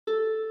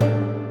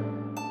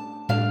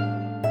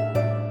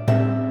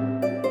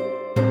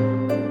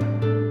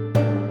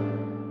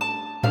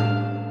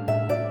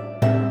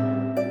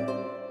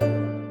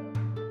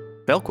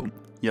Welkom,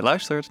 je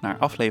luistert naar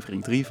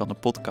aflevering 3 van de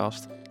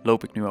podcast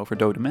Loop ik nu over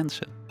dode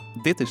mensen?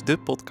 Dit is de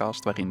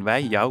podcast waarin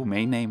wij jou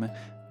meenemen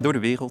door de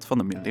wereld van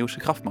de middeleeuwse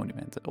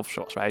grafmonumenten, of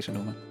zoals wij ze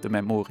noemen, de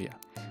memoria.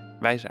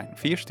 Wij zijn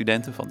 4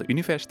 studenten van de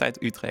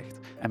Universiteit Utrecht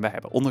en wij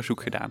hebben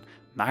onderzoek gedaan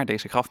naar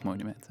deze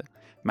grafmonumenten.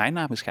 Mijn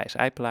naam is Gijs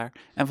Eipelaar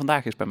en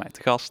vandaag is bij mij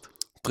te gast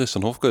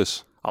Tristan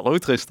Hofkes. Hallo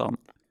Tristan.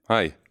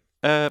 Hi.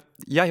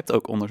 Jij hebt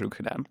ook onderzoek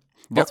gedaan.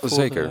 Wat Ja, voor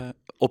zeker.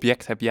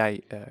 Object heb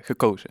jij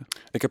gekozen?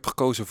 Ik heb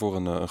gekozen voor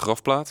een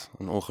grafplaat.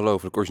 Een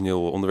ongelooflijk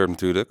origineel onderwerp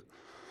natuurlijk.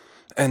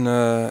 En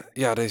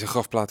deze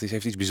grafplaat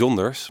heeft iets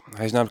bijzonders.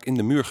 Hij is namelijk in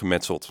de muur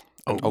gemetseld.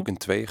 En Oh. ook in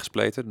 2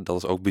 gespleten. Dat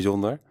is ook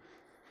bijzonder.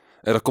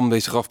 Dan komt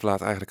deze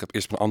grafplaat eigenlijk op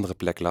eerst op een andere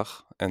plek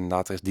lag. En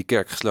later is die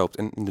kerk gesloopt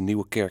en in de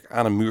nieuwe kerk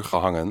aan een muur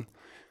gehangen.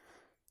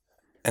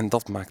 En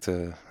dat maakte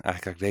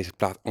eigenlijk dat ik deze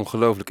plaat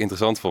ongelooflijk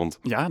interessant vond.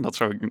 Ja, dan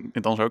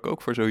zou ik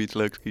ook voor zoiets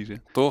leuks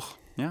kiezen. Toch?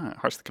 Ja,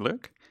 hartstikke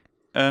leuk.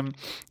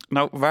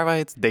 Nou, waar wij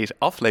het deze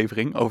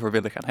aflevering over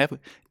willen gaan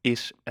hebben,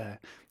 is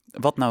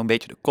wat nou een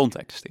beetje de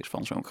context is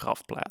van zo'n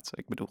grafplaat.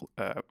 Ik bedoel,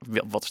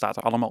 wat staat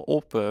er allemaal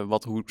op?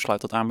 Hoe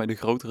sluit dat aan bij de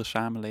grotere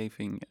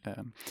samenleving?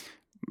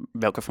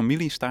 Welke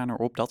families staan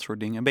erop? Dat soort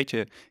dingen. Een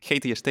beetje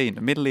GTST in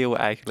de middeleeuwen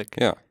eigenlijk.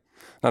 Ja.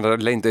 Nou, daar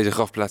leent deze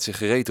grafplaat zich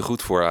gerete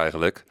goed voor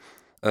eigenlijk.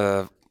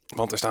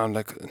 Want er staan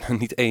namelijk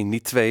niet 1,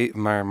 niet 2,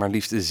 maar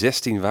liefst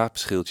 16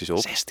 wapenschildjes op.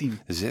 16.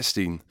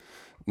 16.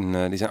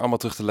 En, die zijn allemaal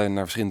terug te leiden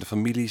naar verschillende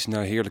families,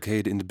 naar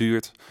heerlijkheden in de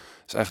buurt.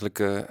 Dus eigenlijk...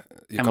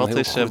 En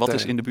wat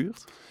is in de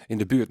buurt? In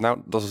de buurt?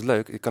 Nou, dat is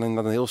leuk. Je kan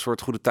inderdaad een heel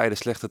soort goede tijden,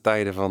 slechte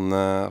tijden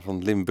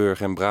van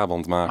Limburg en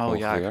Brabant maken. Oh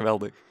ja, ongeveer.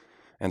 geweldig.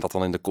 En dat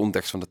dan in de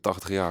context van de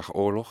 80-jarige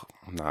oorlog.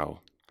 Nou,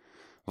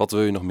 wat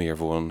wil je nog meer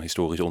voor een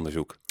historisch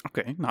onderzoek?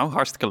 Oké, nou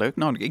hartstikke leuk.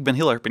 Nou, ik ben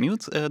heel erg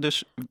benieuwd.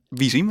 Dus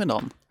wie zien we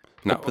dan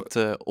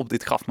op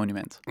dit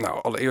grafmonument?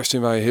 Nou, allereerst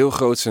zien wij heel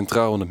groot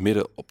centraal in het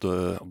midden op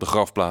de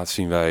grafplaats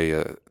zien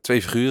wij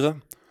 2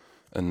 figuren.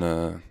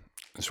 Een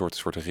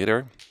soort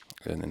ridder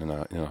in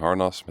een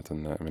harnas met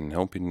een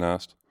helmpje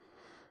ernaast.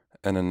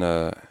 En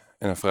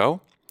een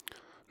vrouw.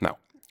 Nou,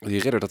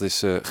 die ridder dat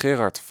is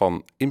Gerard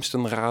van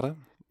Imstenrade.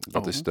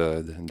 Dat is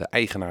de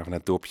eigenaar van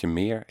het dorpje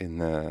Meer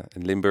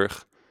in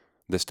Limburg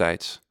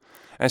destijds.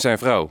 En zijn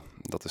vrouw,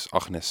 dat is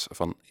Agnes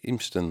van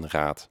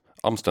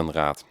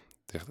Amstenraad.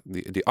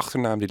 Die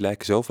achternaam die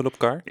lijken zoveel op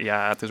elkaar.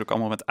 Ja, het is ook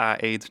allemaal met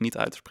AE, het is niet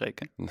uit te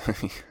spreken. En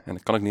dan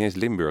kan ik niet eens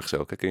Limburgs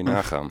ook, hè? Kun je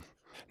nagaan.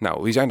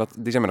 Nou, die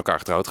zijn met elkaar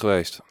getrouwd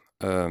geweest.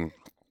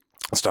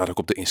 Dat staat ook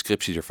op de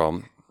inscriptie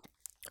ervan.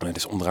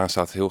 Dus onderaan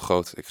staat heel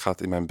groot, ik ga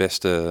het in mijn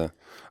beste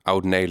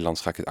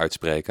oud-Nederlands ga ik het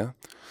uitspreken.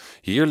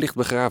 Hier ligt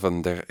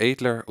begraven der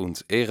edler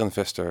und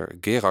ehrenvester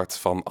Gerard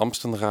van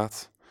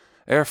Amstenraad,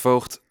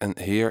 erfvoogd en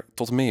heer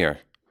tot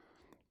Meer.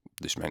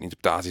 Dus mijn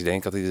interpretatie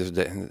denk dat hij dus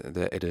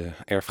de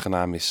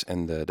erfgenaam is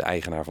en de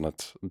eigenaar van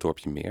het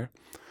dorpje Meer.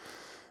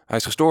 Hij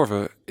is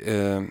gestorven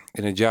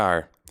in het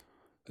jaar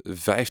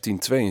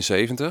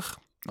 1572.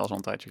 Dat is al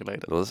een tijdje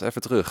geleden. Dat is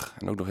even terug.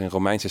 En ook nog in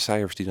Romeinse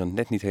cijfers die dan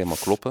net niet helemaal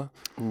kloppen.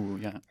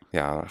 Oeh, ja.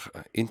 Ja,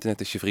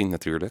 internet is je vriend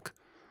natuurlijk.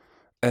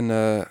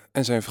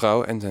 En zijn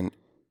vrouw en zijn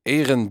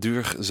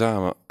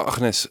erenduurzame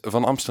Agnes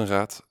van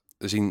Amstenraad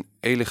zien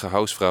elige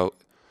huisvrouw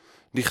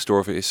die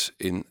gestorven is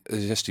in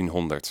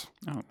 1600.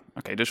 Oh,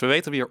 oké, dus we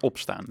weten wie erop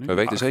staan nu. We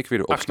weten zeker wie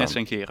erop staan. Agnes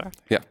en Gerard.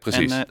 Ja,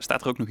 precies. En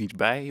staat er ook nog iets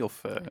bij?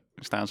 Of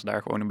staan ze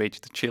daar gewoon een beetje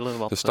te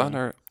chillen? We staan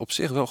daar op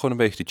zich wel gewoon een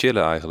beetje te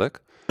chillen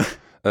eigenlijk.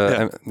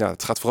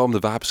 Het gaat vooral om de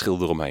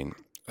wapenschilden eromheen.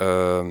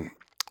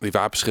 Die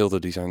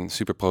wapenschilden die zijn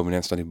super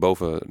prominent, staan die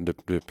boven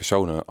de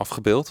personen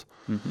afgebeeld.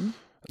 Mm-hmm.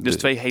 Dus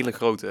 2 hele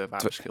grote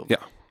wapenschilden.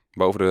 Ja,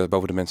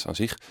 boven de mensen aan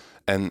zich.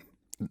 En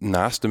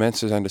naast de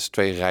mensen zijn dus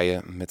 2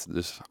 rijen met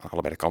dus aan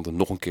allebei de kanten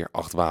nog een keer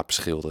 8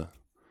 wapenschilden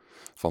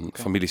van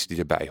families die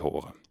erbij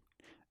horen.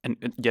 En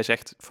jij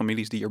zegt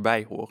families die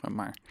erbij horen,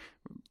 maar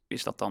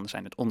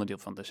zijn het onderdeel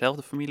van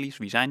dezelfde families?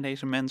 Wie zijn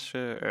deze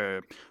mensen?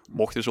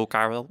 Mochten ze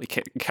elkaar wel?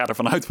 Ik ga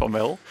ervan uit van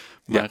wel.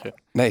 Maar,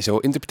 nee, zo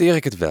interpreteer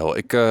ik het wel.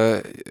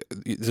 Er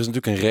is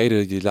natuurlijk een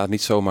reden, je laat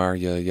niet zomaar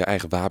je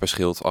eigen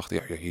wapenschild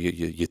achter,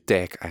 je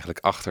tag eigenlijk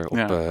achter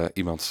op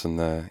iemand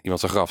zijn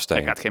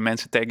grafsteen. Je gaat geen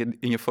mensen taggen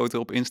in je foto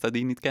op Insta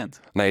die je niet kent.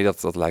 Nee,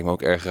 dat lijkt me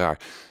ook erg raar.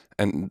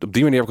 En op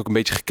die manier heb ik ook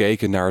een beetje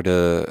gekeken naar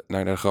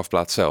de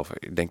grafplaats zelf.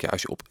 Ik denk,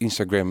 als je op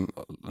Instagram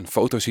een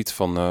foto ziet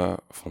van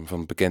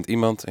een bekend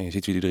iemand en je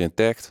ziet wie die erin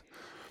tagt,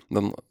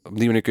 dan op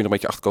die manier kun je er een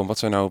beetje achterkomen, wat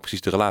zijn nou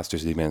precies de relaties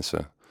tussen die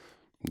mensen?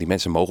 Die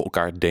mensen mogen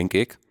elkaar, denk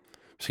ik.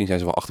 Misschien zijn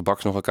ze wel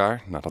achterbaks nog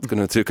elkaar. Nou, dat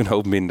kunnen we natuurlijk een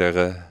hoop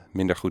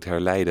minder goed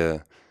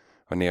herleiden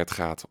wanneer het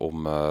gaat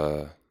om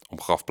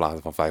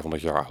grafplaten van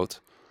 500 jaar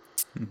oud.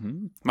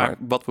 Mm-hmm. Maar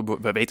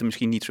we weten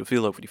misschien niet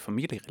zoveel over die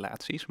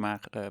familierelaties, maar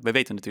we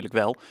weten natuurlijk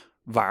wel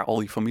waar al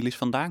die families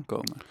vandaan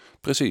komen.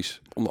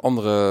 Precies. Onder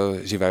andere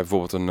zien wij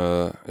bijvoorbeeld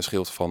een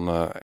schild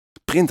van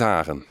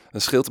Printhagen.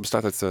 Een schild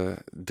bestaat uit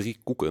 3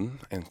 koeken.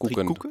 En koeken?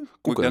 3 koeken?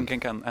 Koeken. Dan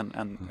denk ik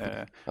aan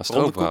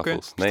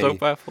stroopwafels.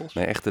 Stroopwafels.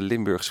 Nee, echte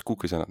Limburgse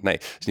koeken zijn dat. Nee,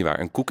 dat is niet waar.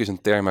 Een koek is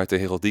een term uit de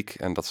heraldiek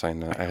en dat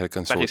zijn eigenlijk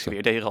een Daar soort... is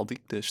weer de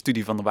heraldiek, de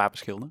studie van de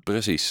wapenschilden.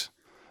 Precies.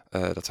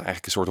 Dat zijn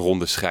eigenlijk een soort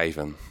ronde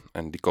schijven.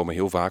 En die komen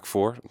heel vaak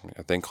voor.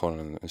 Ja, denk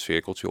gewoon een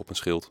cirkeltje op een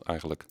schild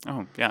eigenlijk. Oh,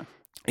 ja.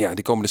 Ja,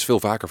 die komen dus veel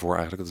vaker voor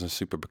eigenlijk. Dat is een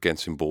super bekend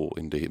symbool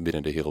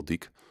binnen de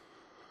heraldiek.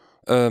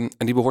 En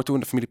die behoort toe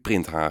aan de familie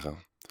Printhagen.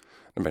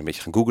 Dan ben ik een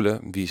beetje gaan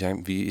googlen.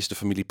 Wie is de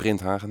familie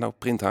Printhagen? Nou,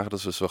 Printhagen, dat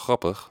is dus wel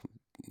grappig.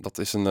 Dat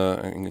is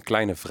een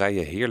kleine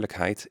vrije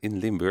heerlijkheid in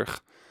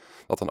Limburg.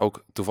 Dat dan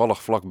ook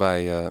toevallig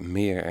vlakbij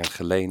Meer en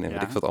Geleen en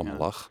weet ik wat allemaal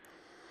lag.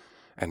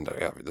 En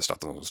er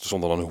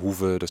stond dan een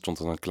hoeve, er stond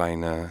dan een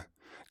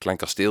klein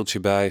kasteeltje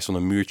bij, er stond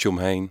een muurtje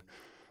omheen.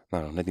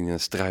 Nou, net niet een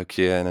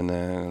struikje en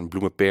een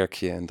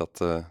bloemenperkje. En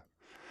dat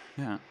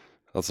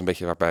is een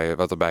beetje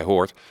wat erbij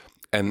hoort.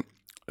 En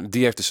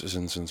die heeft dus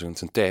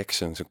zijn tag,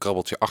 zijn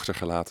krabbeltje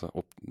achtergelaten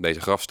op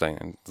deze grafsteen.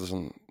 En dat is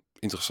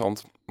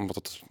interessant, omdat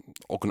het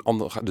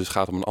ook dus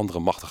gaat om een andere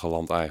machtige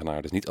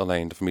landeigenaar. Dus niet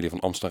alleen de familie van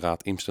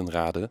Amstenraad,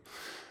 Imstenrade,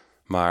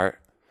 maar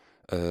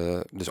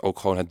dus ook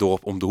gewoon het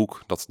dorp om de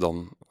hoek. Dat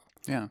dan.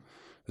 Ja.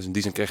 Dus in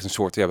die zin kreeg je een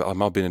soort,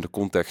 allemaal binnen de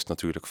context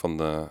natuurlijk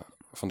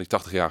van die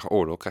 80-jarige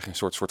oorlog, krijg je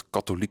een soort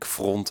katholiek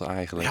front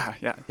eigenlijk.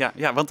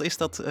 Ja, want is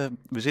dat,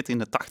 we zitten in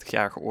de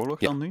 80-jarige oorlog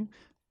dan nu.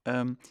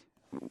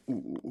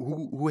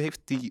 Hoe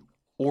heeft die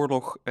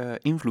oorlog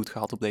invloed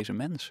gehad op deze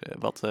mensen?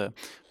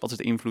 Wat is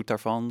de invloed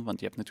daarvan? Want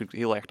je hebt natuurlijk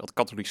heel erg dat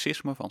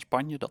katholicisme van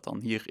Spanje, dat dan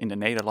hier in de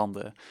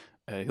Nederlanden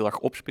heel erg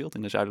opspeelt,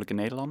 in de zuidelijke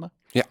Nederlanden.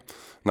 Ja,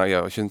 nou ja,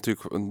 als je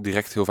natuurlijk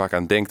direct heel vaak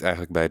aan denkt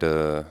eigenlijk bij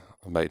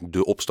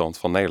de opstand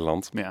van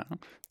Nederland. Ja.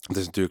 Het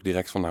is natuurlijk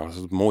direct van,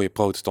 het mooie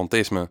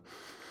protestantisme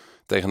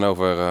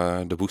tegenover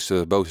de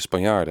woeste, boze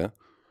Spanjaarden.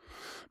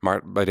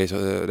 Maar bij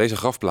deze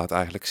grafplaat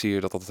eigenlijk zie je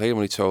dat het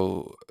helemaal niet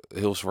zo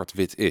heel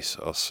zwart-wit is.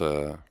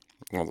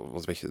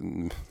 Want weet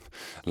je,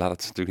 laat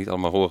het natuurlijk niet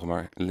allemaal horen,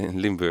 maar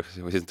Limburg, we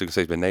zitten natuurlijk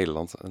steeds bij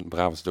Nederland.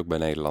 Brabant zit ook bij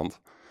Nederland.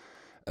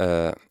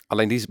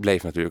 Alleen die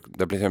bleef natuurlijk,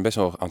 daar zijn best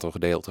wel een aantal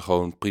gedeelten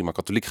gewoon prima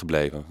katholiek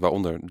gebleven.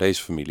 Waaronder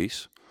deze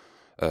families.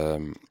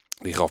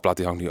 Die grafplaat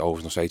die hangt nu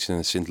overigens nog steeds in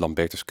de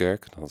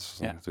Sint-Lambertuskerk. Dat is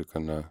natuurlijk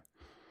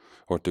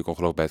hoort natuurlijk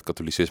ongelooflijk bij het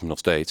katholicisme nog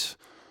steeds.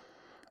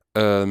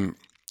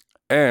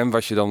 En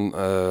wat je dan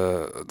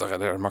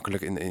daar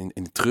makkelijk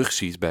in terug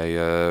ziet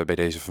bij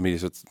deze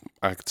families, het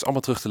is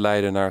allemaal terug te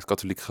leiden naar het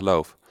katholiek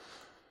geloof.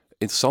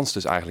 Interessantste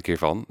is eigenlijk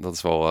hiervan, dat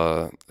is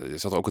wel,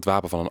 is dat er ook het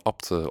wapen van een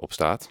abt op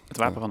staat. Het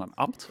wapen van een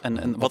abt?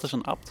 En wat is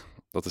een abt?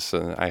 Dat is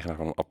een eigenaar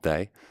van een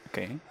abdij.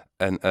 Oké.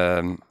 En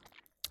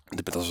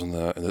dat is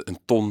een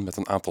ton met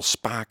een aantal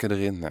spaken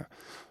erin. Nou,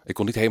 ik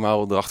kon niet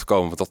helemaal erachter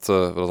komen wat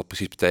dat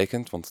precies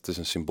betekent, want het is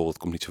een symbool dat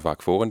komt niet zo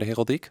vaak voor in de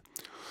heraldiek.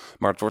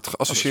 Maar het wordt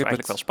geassocieerd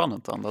met. Dat is eigenlijk wel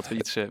spannend dan, dat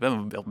we we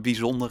hebben wel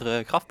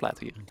bijzondere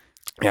grafplaten hier.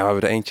 Ja, we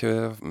hebben er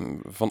eentje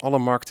van alle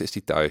markten is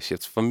die thuis. Je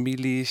hebt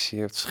families, je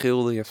hebt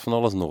schilden, je hebt van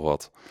alles nog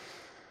wat.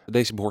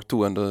 Deze behoort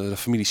toe aan de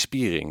familie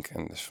Spierink.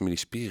 En de familie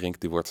Spierink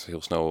die wordt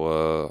heel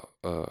snel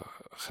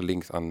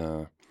gelinkt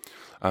aan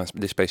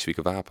dit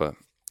specifieke wapen.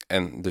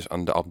 En dus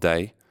aan de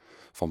abdij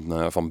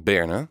van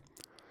Berne. Maar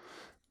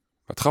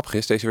het grappige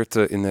is, deze werd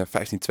in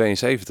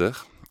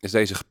 1572 is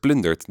deze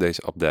geplunderd,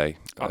 deze abdij.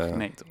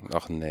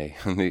 Ach nee.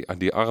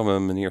 Die arme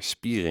meneer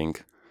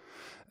Spierink.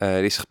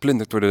 Die is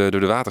geplunderd door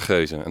de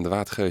watergeuzen. En de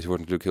watergeuzen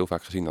worden natuurlijk heel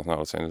vaak gezien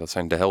als dat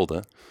zijn de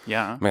helden.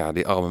 Ja. Maar ja,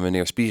 die arme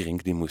meneer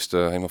Spierink die moest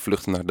helemaal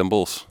vluchten naar Den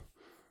Bosch.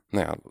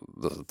 Nou ja,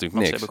 dat is natuurlijk niks.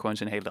 Want ze hebben gewoon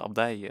zijn hele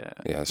abdij.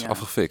 Is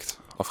afgefikt.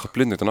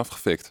 Afgeplunderd en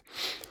afgefikt.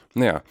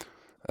 Nou ja,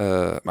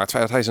 maar het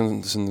feit dat hij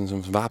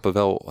zijn wapen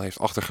wel heeft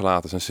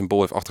achtergelaten, zijn symbool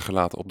heeft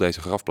achtergelaten op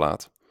deze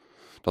grafplaat,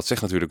 dat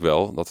zegt natuurlijk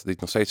wel dat hij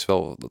nog steeds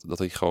wel dat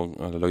hij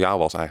gewoon loyaal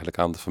was eigenlijk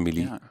aan de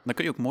familie. Ja, dan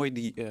kun je ook mooi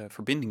die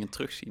verbindingen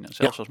terugzien. En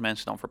zelfs als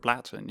mensen dan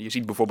verplaatsen. Je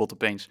ziet bijvoorbeeld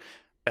opeens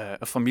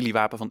een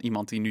familiewapen van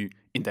iemand die nu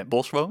in Den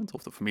Bosch woont,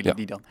 of de familie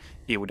die dan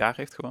eeuwen daar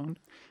heeft gewoond.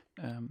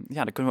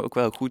 Dan kunnen we ook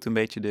wel goed een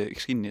beetje de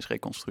geschiedenis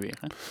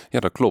reconstrueren. Ja,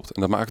 dat klopt.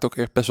 En dat maakt het ook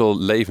echt best wel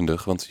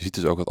levendig. Want je ziet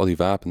dus ook dat al die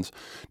wapens,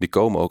 die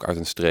komen ook uit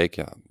een streek.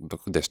 Ja,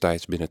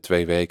 destijds binnen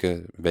 2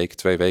 weken,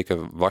 2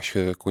 weken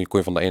kon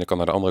je van de ene kant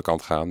naar de andere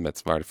kant gaan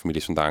met waar de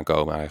families vandaan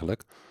komen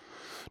eigenlijk.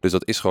 Dus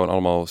dat is gewoon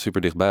allemaal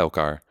super dicht bij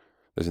elkaar.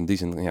 Dus in die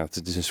zin,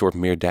 het is een soort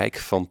Meerdijk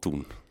van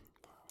toen.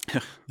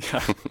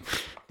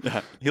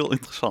 Ja, heel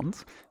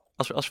interessant.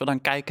 Als we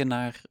dan kijken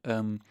naar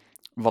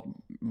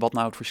wat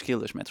nou het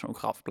verschil is met zo'n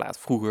grafplaat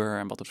vroeger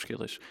en wat het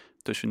verschil is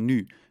tussen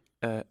nu.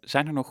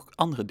 Zijn er nog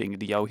andere dingen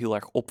die jou heel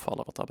erg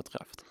opvallen wat dat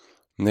betreft?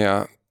 Nou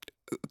ja,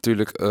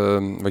 natuurlijk,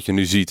 wat je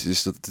nu ziet,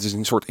 is dat het is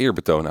een soort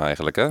eerbetoon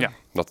eigenlijk. Hè? Ja.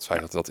 Dat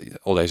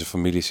al deze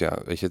families,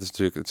 weet je,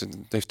 het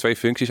heeft 2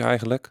 functies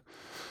eigenlijk.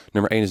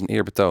 Nummer 1 is een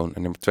eerbetoon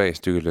en nummer 2 is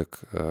natuurlijk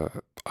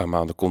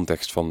allemaal de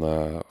context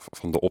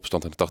van de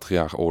opstand in de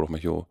 80-jarige oorlog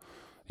met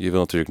je wil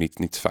natuurlijk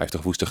niet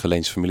 50 woeste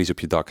Geleense families op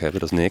je dak hebben,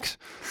 dat is niks.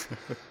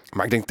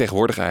 Maar ik denk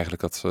tegenwoordig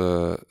eigenlijk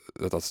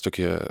dat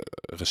stukje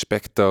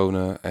respect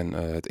tonen en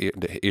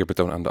de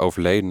eerbetoon aan de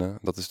overledene,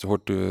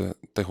 hoort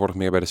tegenwoordig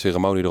meer bij de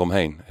ceremonie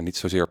eromheen en niet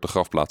zozeer op de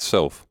grafplaats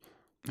zelf.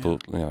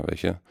 Ja, weet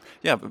je.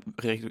 Ja,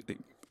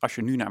 als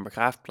je nu naar een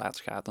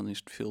begraafplaats gaat, dan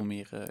is het veel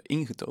meer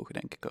ingetogen,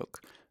 denk ik ook.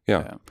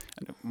 Ja.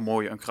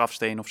 Een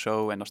grafsteen of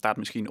zo. En daar staat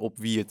misschien op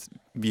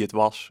wie het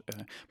was.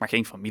 Maar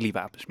geen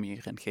familiewapens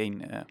meer. En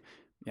geen,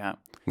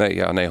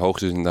 Nee,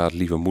 hoogstens inderdaad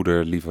lieve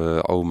moeder,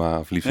 lieve oma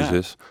of lieve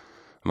zus.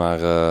 Maar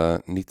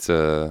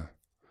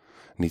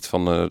niet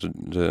van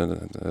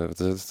wat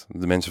is het?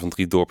 De mensen van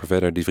 3 dorpen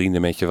verder die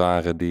vrienden met je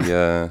waren. Die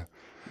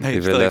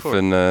willen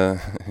even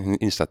een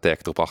Insta-tag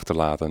erop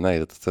achterlaten. Nee,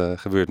 dat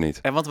gebeurt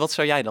niet. En wat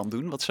zou jij dan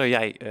doen? Wat zou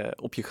jij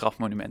op je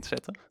grafmonument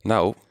zetten?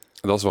 Nou,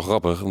 dat is wel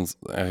grappig. Want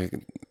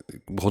eigenlijk,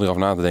 ik begon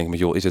erover na te denken met,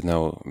 joh, is het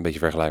nou een beetje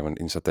vergelijkbaar met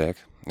een Insta-tag?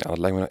 Ja, dat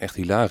lijkt me nou echt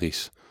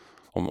hilarisch.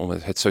 Om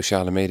het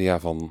sociale media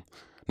van,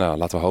 nou,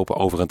 laten we hopen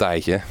over een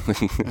tijdje.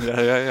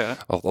 Ja.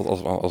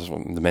 Als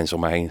de mensen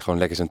om mij heen gewoon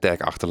lekker zijn tag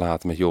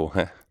achterlaten met, joh,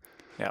 hè.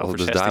 Ja, Als over het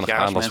 60 dusdanig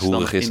jaar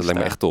aandachtshoerig is, dat lijkt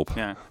me echt top.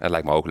 Ja. En het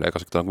lijkt me ook leuk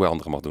als ik het dan ook bij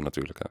anderen mag doen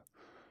natuurlijk. Hè.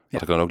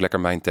 Dat ik dan ook lekker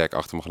mijn tag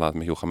achter mag laten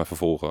met, joh, ga me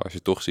vervolgen als je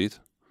het toch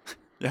ziet.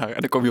 Ja, en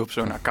dan kom je op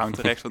zo'n account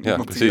terecht van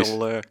iemand precies.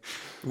 die al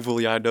hoeveel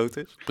jaar dood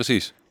is.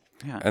 Precies.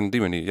 Ja. En op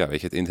die manier, weet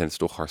je, het internet is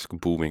toch hartstikke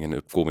booming en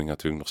upcoming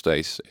natuurlijk nog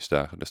steeds is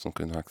daar. Dus dan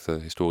maakt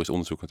historisch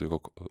onderzoek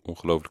natuurlijk ook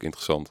ongelooflijk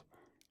interessant.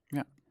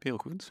 Ja, heel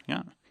goed.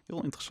 Ja,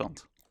 heel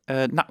interessant.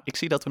 Ik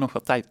zie dat we nog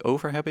wat tijd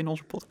over hebben in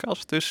onze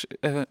podcast. Dus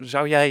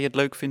zou jij het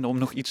leuk vinden om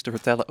nog iets te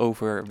vertellen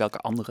over welke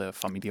andere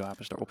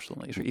familiewapens erop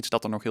stonden? Is er iets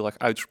dat er nog heel erg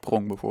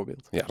uitsprong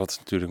bijvoorbeeld? Ja, dat is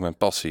natuurlijk mijn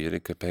passie.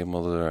 Ik heb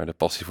helemaal de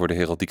passie voor de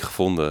heraldiek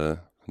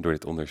gevonden door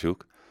dit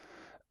onderzoek.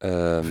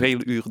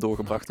 Vele uren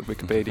doorgebracht op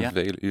Wikipedia.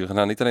 Vele uren.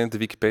 Nou, niet alleen op de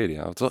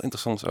Wikipedia. Wat wel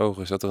interessant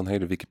is dat er een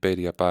hele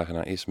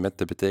Wikipedia-pagina is met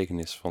de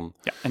betekenis van...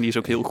 Ja, en die is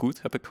ook heel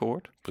goed, heb ik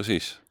gehoord.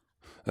 Precies.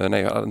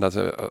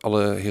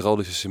 Alle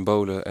heraldische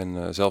symbolen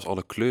en zelfs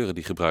alle kleuren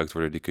die gebruikt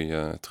worden, die kun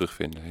je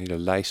terugvinden. Hele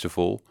lijsten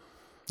vol.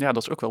 Ja,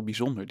 dat is ook wel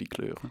bijzonder, die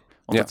kleuren.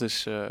 Want het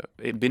is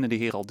binnen de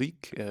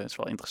heraldiek, is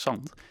wel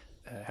interessant,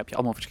 heb je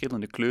allemaal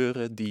verschillende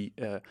kleuren die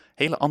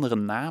hele andere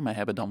namen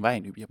hebben dan wij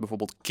nu. Je hebt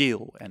bijvoorbeeld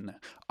keel en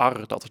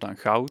ar, dat is dan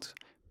goud.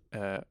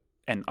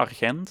 En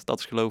argent, dat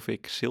is geloof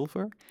ik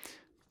zilver.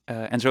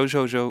 En zo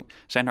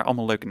zijn er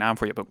allemaal leuke namen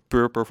voor. Je hebt ook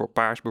purper voor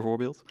paars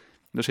bijvoorbeeld.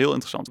 Dus heel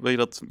interessant. Wil je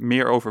dat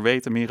meer over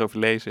weten, meer over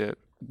lezen?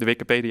 De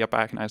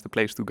Wikipedia-pagina is de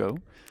place to go.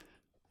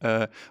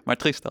 Maar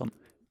Tristan,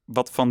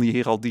 wat van die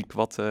heraldiek,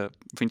 wat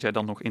vind jij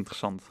dan nog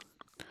interessant?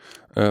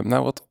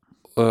 Wat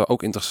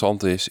ook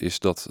interessant is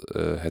dat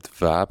het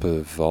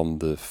wapen van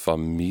de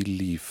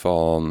familie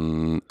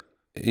van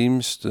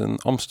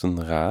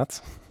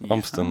Amstenraad.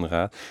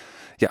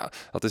 Ja,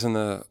 dat is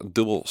een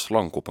dubbel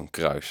slank op een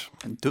kruis.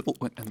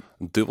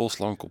 Een dubbel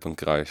slank op een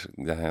kruis.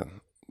 Ja,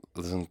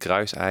 dat is een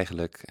kruis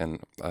eigenlijk. En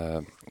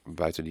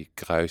buiten die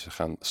kruisen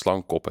gaan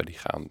slangkoppen, die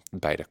gaan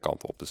beide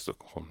kanten op. Dus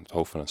gewoon het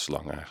hoofd van een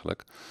slang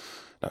eigenlijk.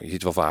 Nou, je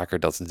ziet wel vaker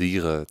dat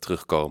dieren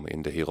terugkomen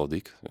in de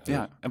heraldiek.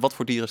 Ja, en wat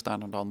voor dieren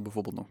staan er dan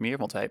bijvoorbeeld nog meer?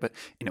 Want wij hebben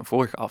in een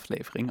vorige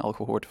aflevering al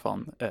gehoord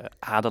van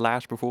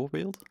adelaars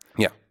bijvoorbeeld.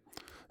 Ja,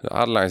 de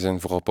adelaars zijn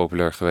vooral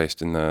populair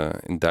geweest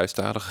in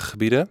Duitsstalige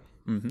gebieden.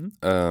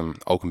 Mm-hmm.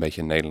 Ook een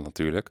beetje in Nederland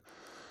natuurlijk.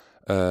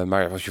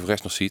 Maar als je voor de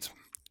rest nog ziet,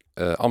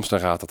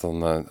 Amstenraad had dan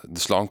de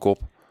slangkop.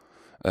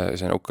 Er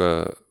zijn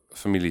ook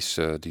families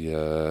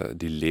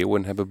die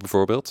leeuwen hebben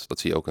bijvoorbeeld. Dat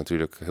zie je ook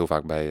natuurlijk heel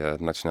vaak bij het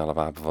nationale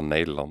wapen van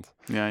Nederland.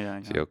 Ja.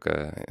 Zie je ook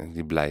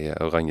die blije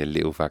oranje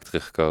leeuw vaak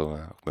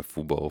terugkomen, ook met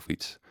voetbal of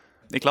iets.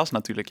 Ik las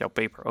natuurlijk jouw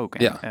paper ook.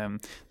 En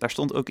daar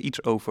stond ook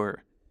iets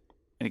over,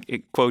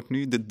 ik quote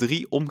nu, de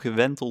 3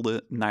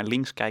 omgewentelde naar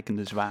links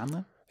kijkende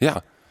zwanen.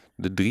 Ja,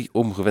 de 3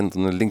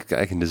 omgewentelde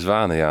linkerkijkende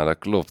zwanen, ja, dat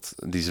klopt.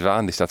 Die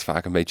zwaan die staat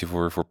vaak een beetje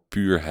voor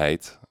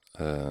puurheid.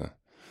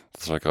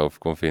 Dat is wat ik erover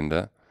kon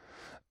vinden.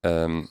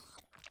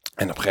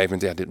 En op een gegeven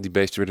moment, ja, die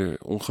beesten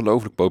werden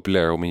ongelooflijk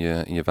populair om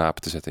in je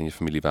wapen te zetten, in je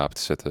familiewapen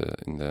te zetten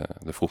in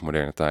de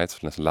vroegmoderne tijd,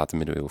 de late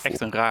middeleeuwen. Echt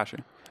een rage.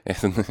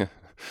 Echt een,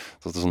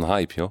 dat is een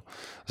hype, joh.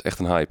 Dat is echt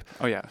een hype.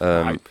 Oh ja,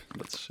 een hype.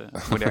 Dat is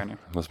moderner.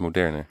 Dat is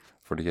moderner.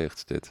 Voor de jeugd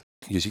is dit.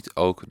 Je ziet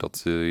ook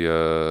dat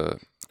je...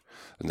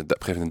 Op een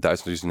gegeven moment in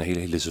Duitsland dus een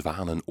hele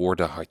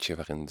zwanenorde had je,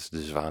 waarin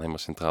de zwaan helemaal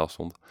centraal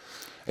stond.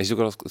 En je ziet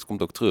ook dat het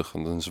komt ook terug.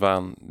 Want een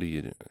zwaan,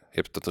 je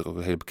hebt dat ook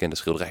een hele bekende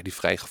schilderij, die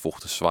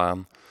vrijgevochten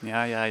zwaan.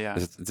 Ja.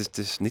 Dus het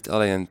is niet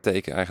alleen een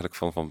teken eigenlijk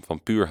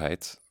van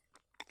puurheid.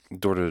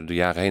 Door de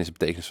jaren heen is het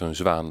betekenis van een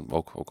zwaan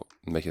ook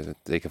een beetje het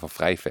teken van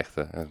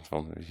vrijvechten. En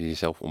van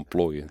jezelf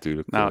ontplooien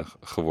natuurlijk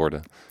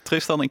geworden.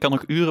 Tristan, ik kan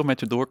nog uren met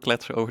je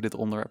doorkletsen over dit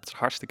onderwerp. Het is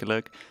hartstikke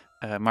leuk.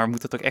 Maar we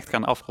moeten het ook echt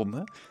gaan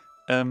afronden.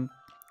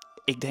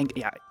 Ik denk,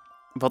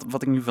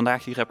 wat ik nu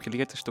vandaag hier heb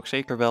geleerd, is toch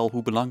zeker wel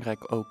hoe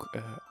belangrijk ook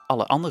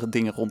alle andere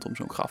dingen rondom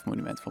zo'n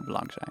grafmonument van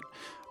belang zijn.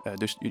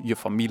 Dus je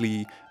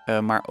familie,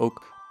 maar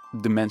ook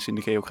de mensen in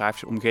de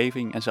geografische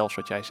omgeving. En zelfs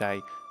wat jij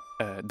zei,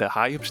 de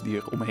hypes die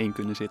er omheen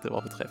kunnen zitten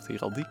wat betreft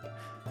heraldiek.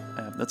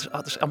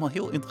 Dat is allemaal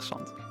heel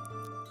interessant.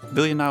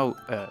 Wil je nou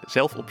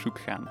zelf op zoek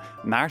gaan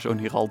naar zo'n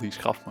heraldisch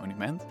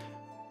grafmonument?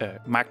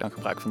 Maak dan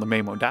gebruik van de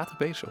Memo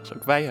database, zoals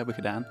ook wij hebben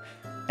gedaan.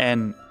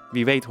 En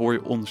wie weet hoor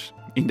je ons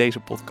in deze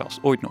podcast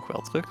ooit nog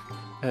wel terug.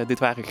 Dit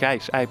waren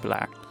Gijs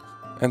Eipelaar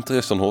en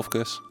Tristan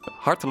Hofkes.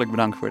 hartelijk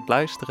bedankt voor het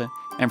luisteren.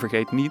 En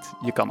vergeet niet,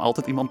 je kan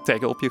altijd iemand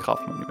taggen op je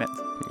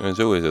grafmonument. En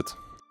zo is het.